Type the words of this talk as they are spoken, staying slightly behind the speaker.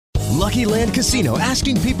Lucky Land Casino,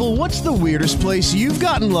 asking people, what's the weirdest place you've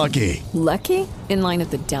gotten lucky? Lucky? In line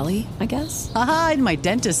at the deli, I guess? Aha, in my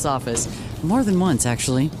dentist's office. More than once,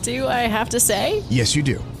 actually. Do I have to say? Yes, you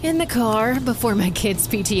do. In the car before my kids'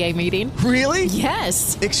 PTA meeting. Really?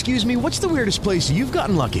 Yes. Excuse me, what's the weirdest place you've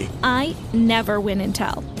gotten lucky? I never win and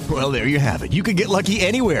tell. Well, there you have it. You can get lucky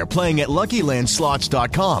anywhere, playing at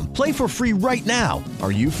LuckyLandSlots.com. Play for free right now.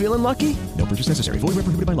 Are you feeling lucky? No purchase necessary. Void where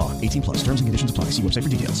prohibited by law. 18 plus. Terms and conditions apply. See website for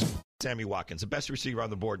details. Sammy Watkins, the best receiver on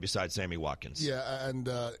the board besides Sammy Watkins. Yeah, and,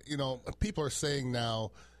 people are saying now,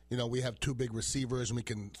 we have two big receivers and we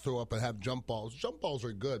can throw up and have jump balls. Jump balls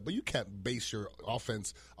are good, but you can't base your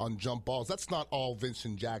offense on jump balls. That's not all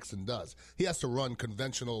Vincent Jackson does. He has to run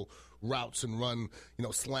conventional routes and run,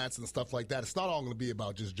 slants and stuff like that. It's not all going to be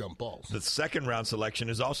about just jump balls. The second-round selection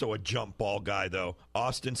is also a jump ball guy, though.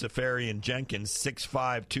 Austin Seferian-Jenkins,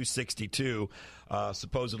 6'5", 262,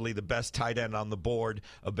 supposedly the best tight end on the board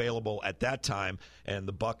available at that time, and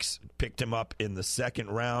the Bucs picked him up in the second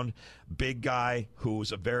round. Big guy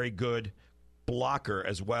who's a very good blocker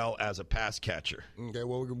as well as a pass catcher. Okay,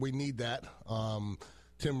 well, we need that.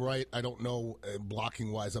 Tim Wright, I don't know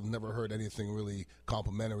blocking-wise. I've never heard anything really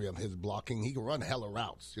complimentary of his blocking. He can run hella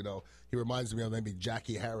routes, He reminds me of maybe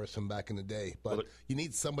Jackie Harris from back in the day. But you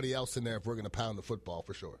need somebody else in there if we're going to pound the football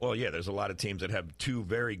for sure. Well, yeah, there's a lot of teams that have two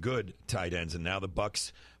very good tight ends, and now the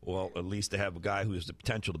Bucs, well, at least they have a guy who has the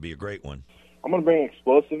potential to be a great one. I'm going to bring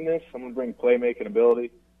explosiveness. I'm going to bring playmaking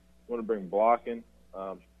ability. I'm going to bring blocking.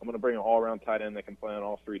 I'm going to bring an all-around tight end that can play on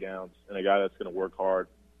all three downs and a guy that's going to work hard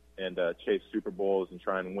and chase Super Bowls and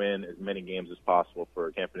try and win as many games as possible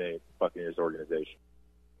for Tampa Bay Buccaneers organization.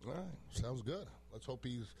 All right, sounds good. Let's hope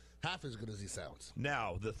he's half as good as he sounds.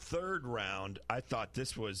 Now, the third round, I thought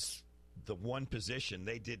this was the one position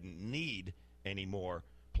they didn't need any more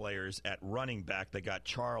players at running back. They got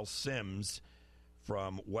Charles Sims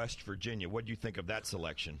from West Virginia. What do you think of that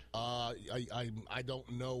selection? I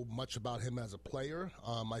don't know much about him as a player.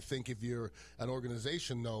 I think if you're an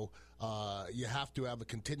organization, though, you have to have a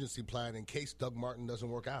contingency plan in case Doug Martin doesn't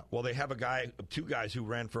work out. Well, they have two guys who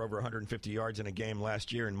ran for over 150 yards in a game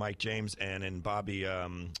last year, in Mike James and in Bobby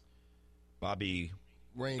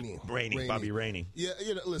Rainey. Bobby Rainey. Yeah,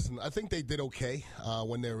 listen, I think they did okay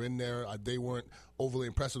when they were in there. They weren't overly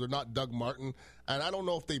impressive. They're not Doug Martin. And I don't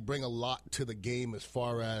know if they bring a lot to the game as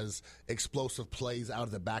far as explosive plays out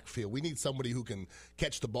of the backfield. We need somebody who can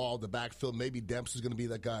catch the ball in the backfield. Maybe Dempsey's going to be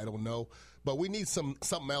that guy. I don't know. But we need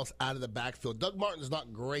something else out of the backfield. Doug Martin's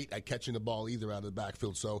not great at catching the ball either out of the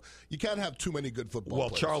backfield, so you can't have too many good football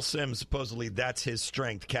players. Well, Charles Sims, supposedly that's his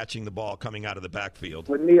strength, catching the ball coming out of the backfield.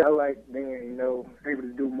 With me, I like being, able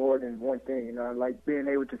to do more than one thing. I like being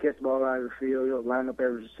able to catch the ball out of the field, line up as a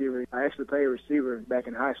receiver. I actually played receiver back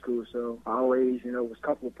in high school, so I always, was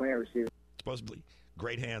comfortable playing receiver. Supposedly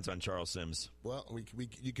great hands on Charles Sims. Well,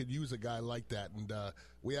 you could use a guy like that, and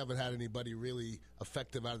we haven't had anybody really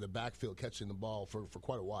effective out of the backfield catching the ball for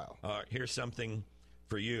quite a while. Here's something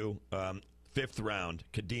for you. Fifth round,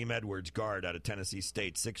 Kadeem Edwards, guard out of Tennessee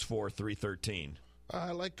State, 6'4", 313.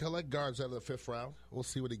 I like guards out of the fifth round. We'll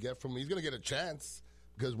see what he gets from him. He's going to get a chance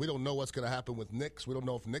because we don't know what's going to happen with Nix. We don't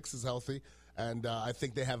know if Nix is healthy, and I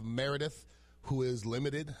think they have Meredith, who is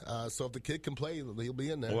limited. So if the kid can play, he'll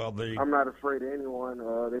be in there. Well, I'm not afraid of anyone.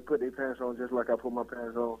 They put their pants on just like I put my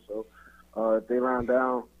pants on. So if they line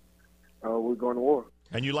down, we're going to war.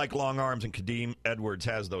 And you like long arms, and Kadeem Edwards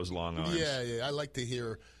has those long arms. Yeah. I like to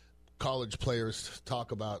hear college players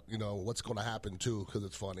talk about what's going to happen too, because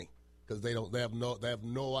it's funny. Because they have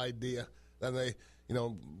no idea. And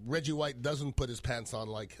Reggie White doesn't put his pants on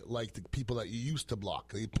like the people that you used to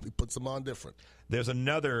block. He puts them on different. There's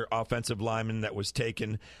another offensive lineman that was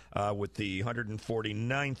taken with the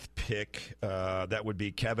 149th pick. That would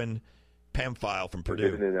be Kevin Pamphile from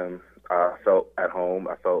Purdue. Visiting them, I felt at home.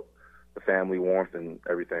 I felt the family warmth and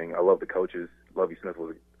everything. I love the coaches. Lovie Smith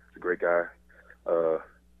was a great guy.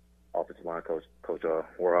 Offensive line coach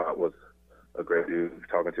Warhol was a great dude.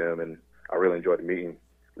 Talking to him, and I really enjoyed the meeting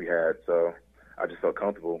we had. So I just felt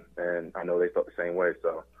comfortable, and I know they felt the same way.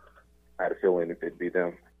 So I had a feeling it'd be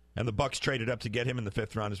them. And the Bucs traded up to get him in the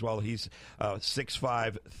fifth round as well. He's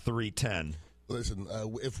 6'5", 310. Listen,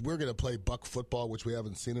 if we're going to play Buck football, which we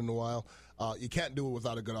haven't seen in a while, you can't do it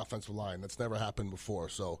without a good offensive line. That's never happened before.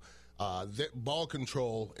 So ball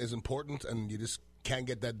control is important, and you just can't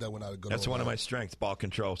get that done without a good. That's one of my strengths, ball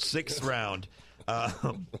control. Sixth round,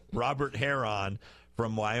 Robert Heron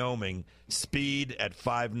from Wyoming, speed at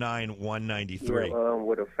 5'9", 193. Yeah,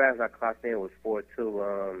 with the fast I clocked in was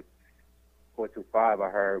 4'2", 4.25 I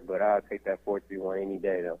heard, but I'll take that 4.31 any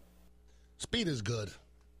day though. Speed is good,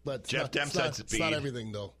 but Jeff Demp it's not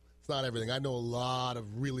everything though. It's not everything. I know a lot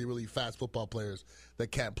of really, really fast football players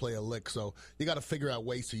that can't play a lick. So you got to figure out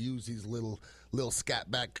ways to use these little scat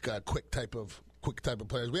back, quick type of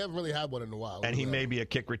players. We haven't really had one in a while. And he may be a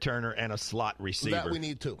kick returner and a slot receiver. That we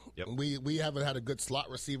need too. Yep. We haven't had a good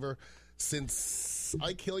slot receiver since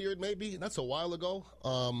Ike Hilliard, maybe. That's a while ago.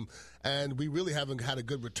 And we really haven't had a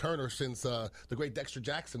good returner since the great Dexter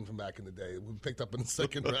Jackson from back in the day. We picked up in the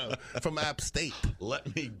second round from App State.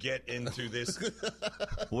 Let me get into this.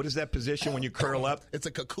 What is that position when you curl up? It's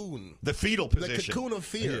a cocoon. The fetal position. The cocoon of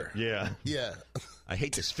fear. Yeah. Yeah. I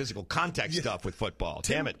hate this physical contact stuff with football.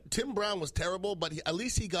 Damn it. Tim Brown was terrible, but at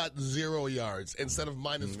least he got 0 yards instead of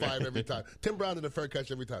 -5 every time. Tim Brown did a fair catch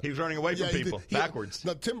every time. He was running away from people, backwards.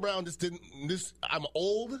 No, Tim Brown just didn't. I'm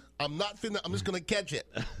old. I'm not finna. I'm just going to catch it.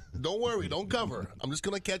 Don't worry. Don't cover. I'm just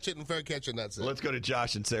going to catch it and fair catch it, and that's it. Let's go to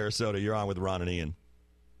Josh in Sarasota. You're on with Ron and Ian.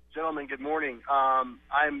 Gentlemen, good morning. I'm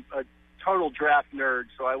a total draft nerd,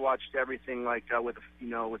 so I watched everything like with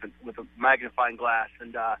a magnifying glass.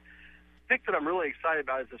 And pick that I'm really excited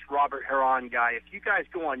about is this Robert Heron guy. If you guys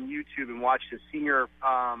go on YouTube and watch his senior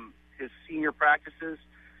practices,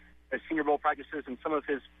 his Senior Bowl practices, and some of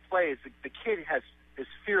his plays, the kid is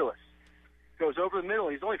fearless. Goes over the middle.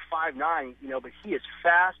 He's only 5'9", but he is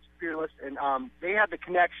fast, fearless, and they have the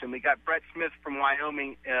connection. We got Brett Smith from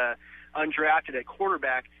Wyoming, undrafted at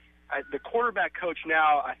quarterback. The quarterback coach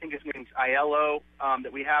now, I think his name's Aiello,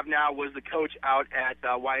 that we have now, was the coach out at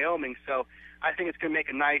Wyoming. So I think it's going to make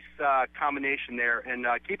a nice combination there. And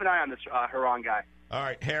keep an eye on this Heron guy. All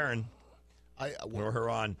right, Heron. Or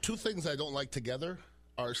Heron. Two things I don't like together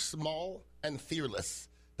are small and fearless.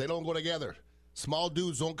 They don't go together. Small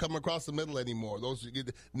dudes don't come across the middle anymore.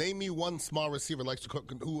 Name me one small receiver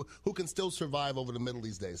who can still survive over the middle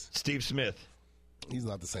these days. Steve Smith. He's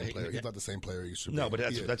not the same player. He's not the same player he used to be. No, but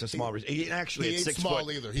that's a small receiver. He actually ain't 6 small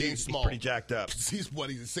foot. either. He ain't small. He's pretty jacked up. He's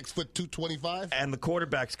 6 foot 225. And the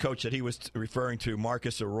quarterback's coach that he was referring to,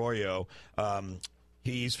 Marcus Arroyo,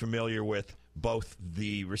 he's familiar with both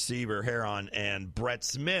the receiver Heron and Brett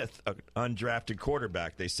Smith, an undrafted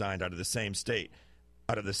quarterback they signed out of the same state.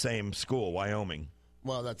 Out of the same school, Wyoming.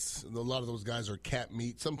 Well, that's a lot of those guys are cat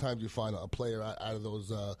meat. Sometimes you find a player out of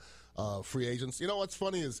those free agents. You know what's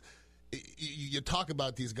funny is you talk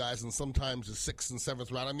about these guys, and sometimes the 6th and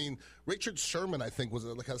 7th round. I mean, Richard Sherman, I think, was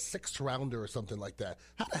like a 6th rounder or something like that.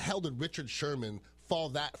 How the hell did Richard Sherman fall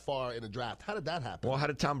that far in a draft? How did that happen? Well, how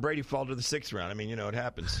did Tom Brady fall to the 6th round? I mean, it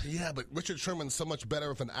happens. Yeah, but Richard Sherman's so much better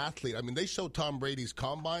of an athlete. I mean, they showed Tom Brady's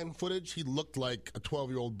combine footage. He looked like a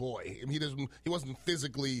 12-year-old boy. I mean, he wasn't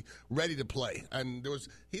physically ready to play, and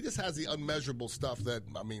he just has the unmeasurable stuff that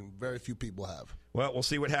very few people have. Well, we'll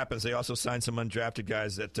see what happens. They also signed some undrafted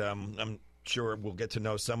guys that I'm sure we'll get to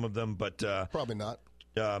know some of them, but probably not.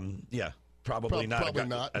 Yeah, probably not. Probably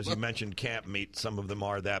not. As you mentioned, camp meet. Some of them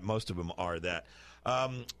are that. Most of them are that.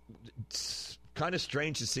 It's kind of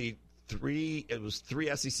strange to see three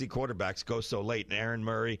SEC quarterbacks go so late. And Aaron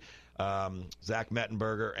Murray, Zach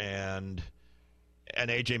Mettenberger, and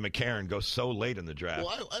A.J. McCarron go so late in the draft.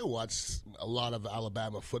 Well, I watched a lot of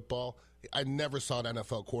Alabama football. I never saw an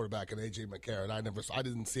NFL quarterback in A.J. McCarron. I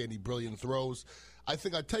didn't see any brilliant throws. I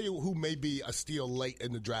tell you who may be a steal late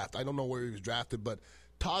in the draft. I don't know where he was drafted, but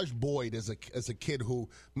Taj Boyd is a kid who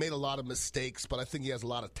made a lot of mistakes, but I think he has a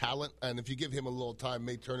lot of talent. And if you give him a little time,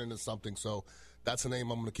 may turn into something. So that's a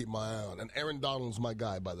name I'm going to keep my eye on. And Aaron Donald's my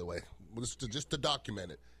guy, by the way, just to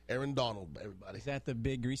document it. Aaron Donald, everybody. Is that the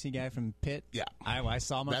big greasy guy from Pitt? Yeah. I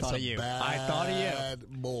saw him. I That's thought of you. I thought of you.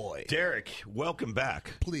 Boy. Derek, welcome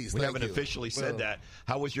back. Please, we thank haven't you. officially said that.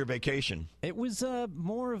 How was your vacation? It was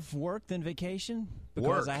more of work than vacation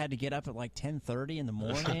because I had to get up at like 10:30 in the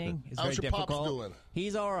morning. It's How's very your difficult. pops doing?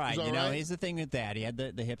 He's all right. He's all right? He's the thing with that. He had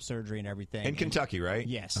the hip surgery and everything. In Kentucky, right?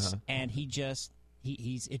 Yes. Uh-huh. And he just...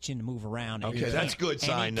 He's itching to move around. Okay, that's a good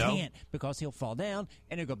sign, though. And he can't because he'll fall down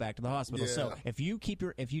and he'll go back to the hospital. Yeah. So if you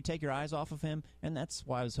take your eyes off of him, and that's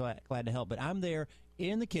why I was so glad to help. But I'm there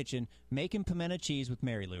in the kitchen making pimento cheese with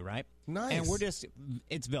Mary Lou, right? Nice. And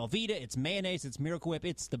it's Velveeta, it's mayonnaise, it's Miracle Whip.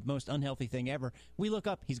 It's the most unhealthy thing ever. We look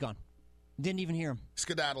up, he's gone. Didn't even hear him.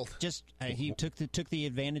 Skedaddled. Just he took the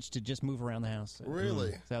advantage to just move around the house.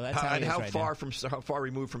 Really? So that's how he is right now. How far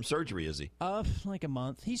removed from surgery is he? Like a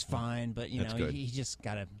month. He's fine, but he just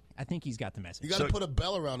got to. I think he's got the message. You got to put a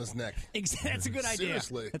bell around his neck. That's a good idea.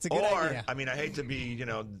 Seriously. That's a good idea. I mean, I hate to be,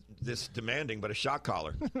 this demanding, but a shock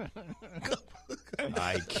collar.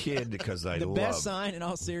 I kid because I love. The best sign, in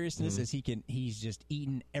all seriousness, is he's just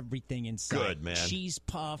eating everything in sight. Good, man. Cheese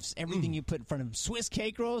puffs, everything you put in front of him. Swiss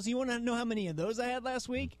cake rolls. You want to know how many of those I had last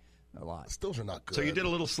week? a lot. Stills are not good. So you did a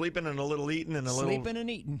little sleeping and a little eating and a little Sleeping and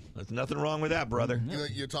eating. There's nothing wrong with that, brother. You know,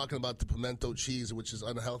 you're talking about the pimento cheese, which is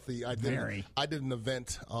unhealthy. I did an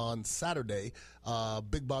event on Saturday.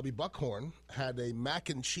 Big Bobby Buckhorn had a mac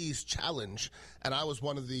and cheese challenge, and I was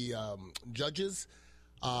one of the judges.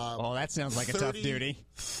 That sounds like a tough duty.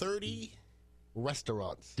 30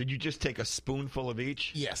 restaurants. Did you just take a spoonful of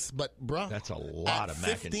each? Yes, but bro, that's a lot of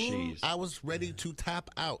mac and cheese. I was ready to tap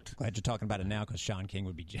out. Glad you're talking about it now because Sean King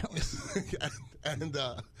would be jealous. and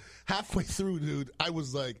halfway through, dude, I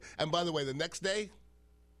was like, and by the way, the next day,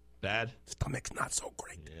 bad. Stomach's not so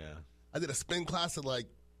great. Yeah. I did a spin class at like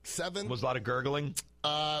 7. Was a lot of gurgling?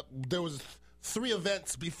 There was 3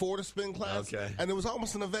 events before the spin class. Okay. And there was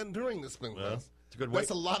almost an event during the spin class. It's a good That's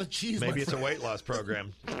a lot of cheese. Maybe it's a weight loss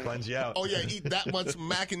program. Cleanse you out. Oh, yeah, eat that much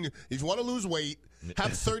mac and if you want to lose weight,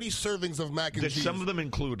 have 30 servings of mac and cheese. Some of them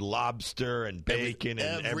include lobster and bacon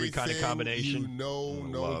and every kind of combination.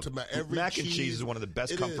 Mac and cheese is one of the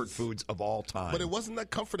best comfort foods of all time. But it wasn't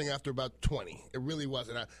that comforting after about 20. It really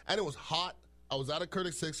wasn't. And it was hot. I was out of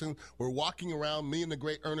Curtis Dixon. We're walking around, me and the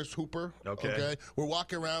great Ernest Hooper. Okay. We're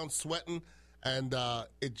walking around sweating. And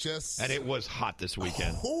it was hot this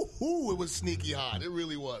weekend. It was sneaky hot. It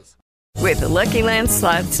really was. With the Lucky Land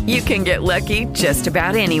Slots, you can get lucky just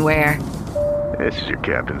about anywhere. This is your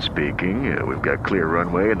captain speaking. We've got clear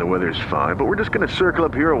runway and the weather's fine, but we're just going to circle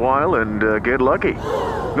up here a while and get lucky.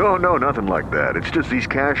 No, nothing like that. It's just these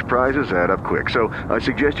cash prizes add up quick. So I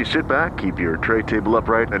suggest you sit back, keep your tray table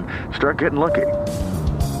upright, and start getting lucky.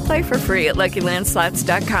 Play for free at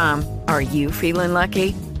LuckyLandSlots.com. Are you feeling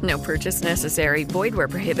lucky? No purchase necessary. Void where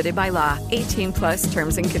prohibited by law. 18+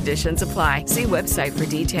 terms and conditions apply. See website for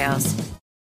details.